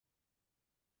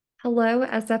Hello,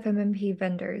 SFMNP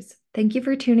vendors. Thank you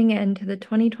for tuning in to the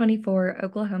 2024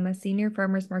 Oklahoma Senior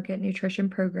Farmers Market Nutrition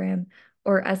Program,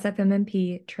 or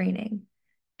SFMNP, training.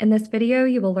 In this video,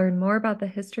 you will learn more about the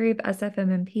history of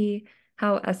SFMNP,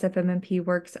 how SFMNP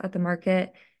works at the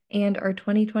market, and our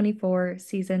 2024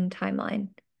 season timeline.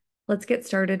 Let's get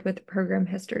started with the program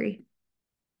history.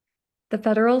 The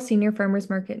Federal Senior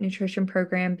Farmers Market Nutrition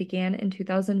Program began in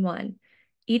 2001.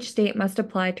 Each state must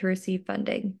apply to receive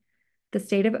funding. The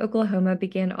state of Oklahoma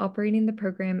began operating the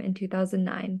program in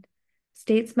 2009.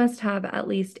 States must have at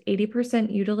least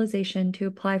 80% utilization to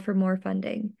apply for more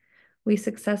funding. We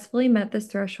successfully met this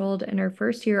threshold in our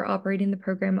first year operating the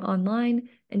program online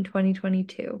in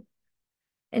 2022.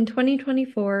 In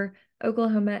 2024,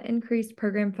 Oklahoma increased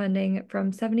program funding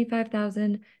from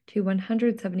 $75,000 to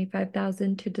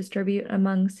 $175,000 to distribute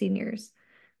among seniors.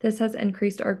 This has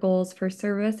increased our goals for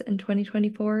service in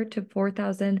 2024 to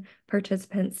 4,000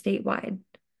 participants statewide.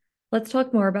 Let's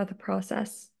talk more about the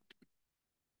process.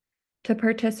 To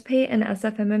participate in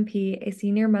SFMNP, a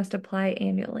senior must apply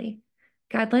annually.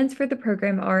 Guidelines for the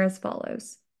program are as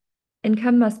follows.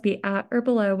 Income must be at or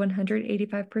below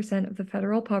 185% of the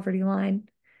federal poverty line.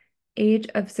 Age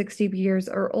of 60 years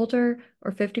or older,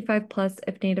 or 55 plus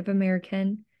if Native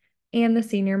American, and the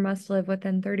senior must live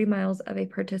within 30 miles of a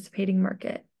participating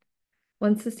market.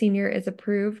 Once the senior is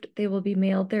approved, they will be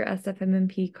mailed their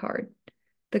SFMNP card.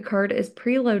 The card is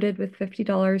preloaded with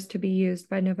 $50 to be used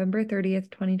by November 30th,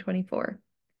 2024.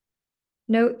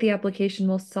 Note the application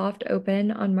will soft open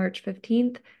on March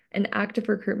 15th, and active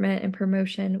recruitment and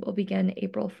promotion will begin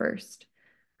April 1st.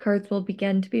 Cards will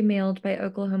begin to be mailed by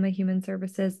Oklahoma Human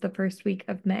Services the first week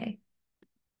of May.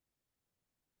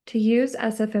 To use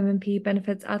SFMNP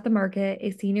benefits at the market,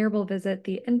 a senior will visit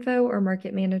the info or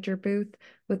market manager booth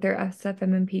with their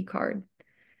SFMNP card.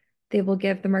 They will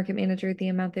give the market manager the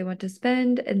amount they want to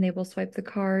spend, and they will swipe the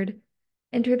card,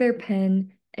 enter their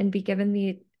PIN, and be given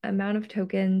the amount of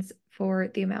tokens for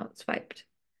the amount swiped.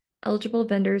 Eligible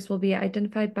vendors will be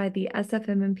identified by the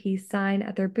SFMNP sign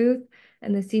at their booth,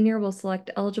 and the senior will select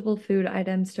eligible food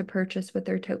items to purchase with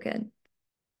their token.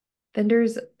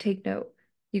 Vendors, take note,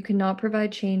 you cannot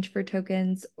provide change for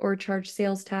tokens or charge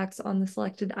sales tax on the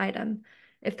selected item.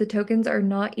 If the tokens are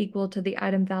not equal to the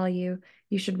item value,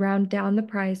 you should round down the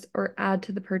price or add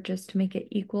to the purchase to make it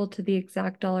equal to the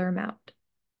exact dollar amount.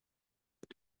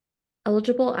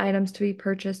 Eligible items to be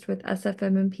purchased with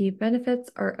SFMNP benefits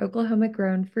are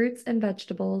Oklahoma-grown fruits and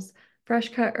vegetables,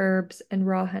 fresh-cut herbs, and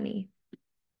raw honey.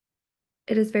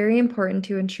 It is very important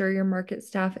to ensure your market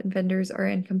staff and vendors are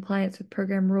in compliance with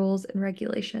program rules and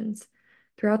regulations.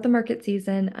 Throughout the market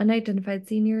season, unidentified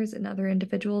seniors and other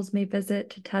individuals may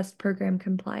visit to test program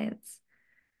compliance.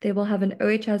 They will have an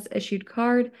OHS-issued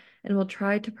card and will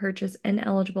try to purchase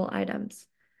ineligible items.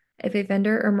 If a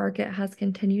vendor or market has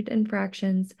continued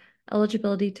infractions,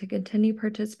 eligibility to continue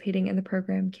participating in the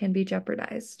program can be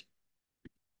jeopardized.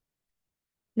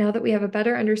 Now that we have a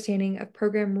better understanding of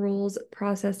program rules,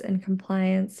 process, and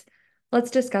compliance, let's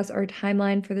discuss our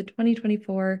timeline for the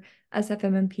 2024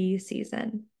 SFMNP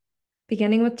season.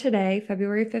 Beginning with today,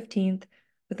 February 15th,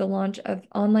 with the launch of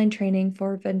online training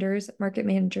for vendors, market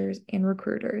managers, and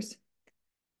recruiters.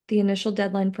 The initial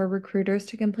deadline for recruiters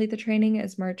to complete the training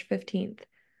is March 15th.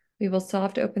 We will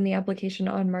soft open the application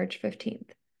on March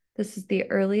 15th. This is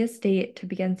the earliest date to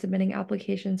begin submitting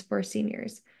applications for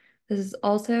seniors. This is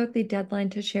also the deadline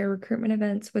to share recruitment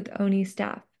events with ONI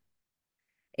staff.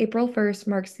 April 1st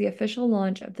marks the official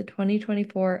launch of the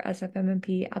 2024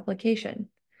 SFMNP application.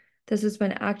 This is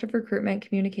when active recruitment,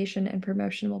 communication, and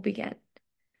promotion will begin.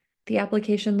 The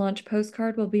application launch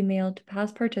postcard will be mailed to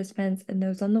past participants and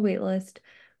those on the waitlist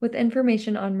with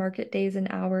information on market days and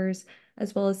hours,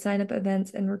 as well as sign-up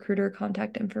events and recruiter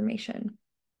contact information.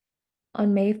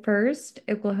 On May 1st,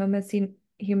 Oklahoma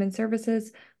Human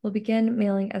Services will begin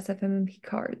mailing SFMNP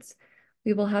cards.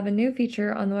 We will have a new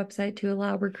feature on the website to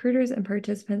allow recruiters and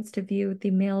participants to view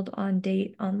the mailed-on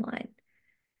date online.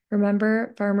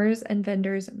 Remember, farmers and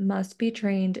vendors must be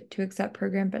trained to accept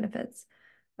program benefits.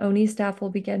 ONI staff will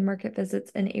begin market visits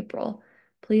in April.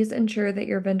 Please ensure that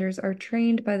your vendors are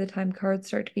trained by the time cards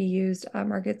start to be used at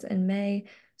markets in May,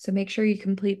 so make sure you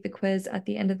complete the quiz at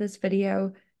the end of this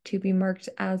video to be marked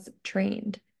as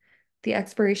trained. The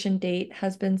expiration date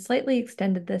has been slightly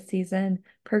extended this season.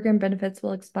 Program benefits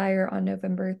will expire on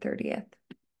November 30th.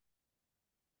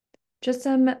 Just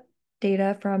some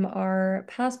data from our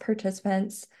past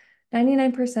participants.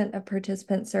 99% of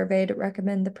participants surveyed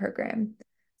recommend the program.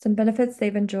 Some benefits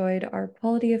they've enjoyed are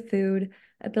quality of food,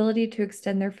 ability to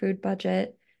extend their food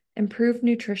budget, improved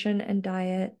nutrition and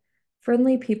diet,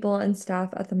 friendly people and staff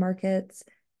at the markets,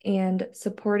 and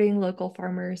supporting local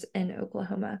farmers in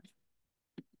Oklahoma.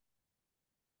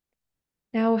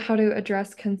 Now, how to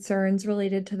address concerns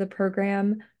related to the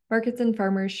program. Markets and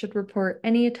farmers should report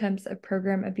any attempts of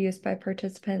program abuse by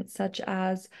participants, such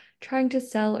as trying to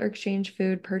sell or exchange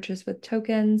food purchased with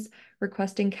tokens,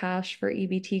 requesting cash for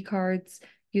EBT cards,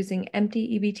 using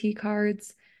empty EBT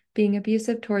cards, being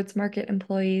abusive towards market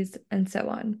employees, and so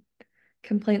on.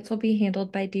 Complaints will be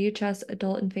handled by DHS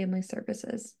Adult and Family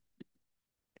Services.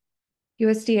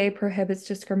 USDA prohibits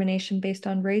discrimination based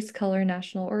on race, color,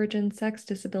 national origin, sex,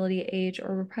 disability, age,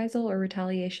 or reprisal or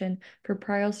retaliation for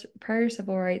prior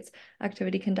civil rights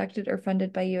activity conducted or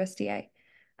funded by USDA.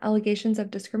 Allegations of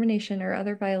discrimination or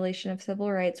other violation of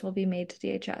civil rights will be made to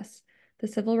DHS. The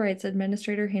Civil Rights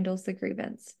Administrator handles the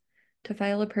grievance. To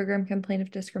file a program complaint of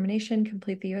discrimination,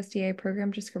 complete the USDA Program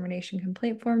Discrimination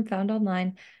Complaint Form found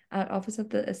online at Office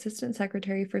of the Assistant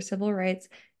Secretary for Civil Rights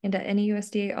and at any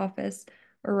USDA office,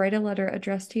 or write a letter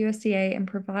addressed to USDA and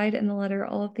provide in the letter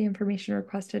all of the information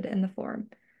requested in the form.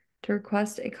 To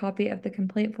request a copy of the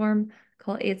complaint form,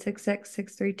 call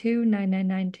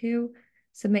 866-632-9992.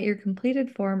 Submit your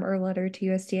completed form or letter to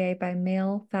USDA by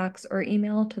mail, fax, or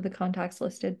email to the contacts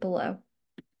listed below.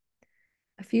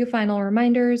 A few final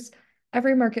reminders.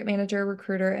 Every market manager,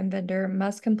 recruiter, and vendor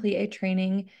must complete a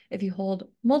training. If you hold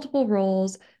multiple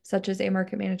roles, such as a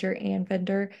market manager and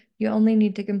vendor, you only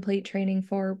need to complete training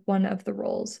for one of the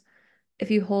roles.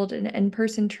 If you hold an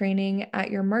in-person training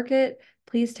at your market,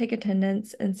 please take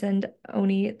attendance and send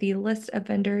ONI the list of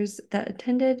vendors that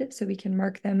attended so we can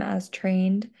mark them as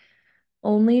trained.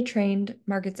 Only trained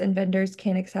markets and vendors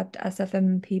can accept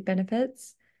SFMNP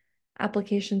benefits.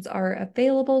 Applications are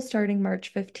available starting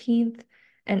March 15th,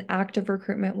 and active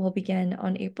recruitment will begin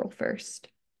on April 1st.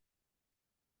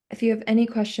 If you have any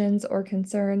questions or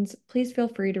concerns, please feel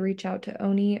free to reach out to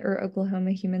ONI or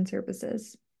Oklahoma Human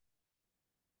Services.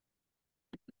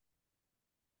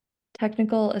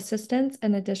 Technical assistance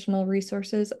and additional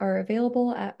resources are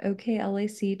available at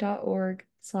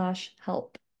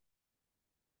oklac.org/help.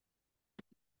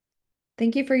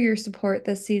 Thank you for your support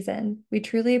this season. We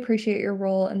truly appreciate your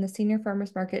role in the Senior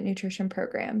Farmers Market Nutrition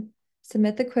Program.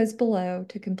 Submit the quiz below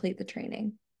to complete the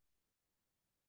training.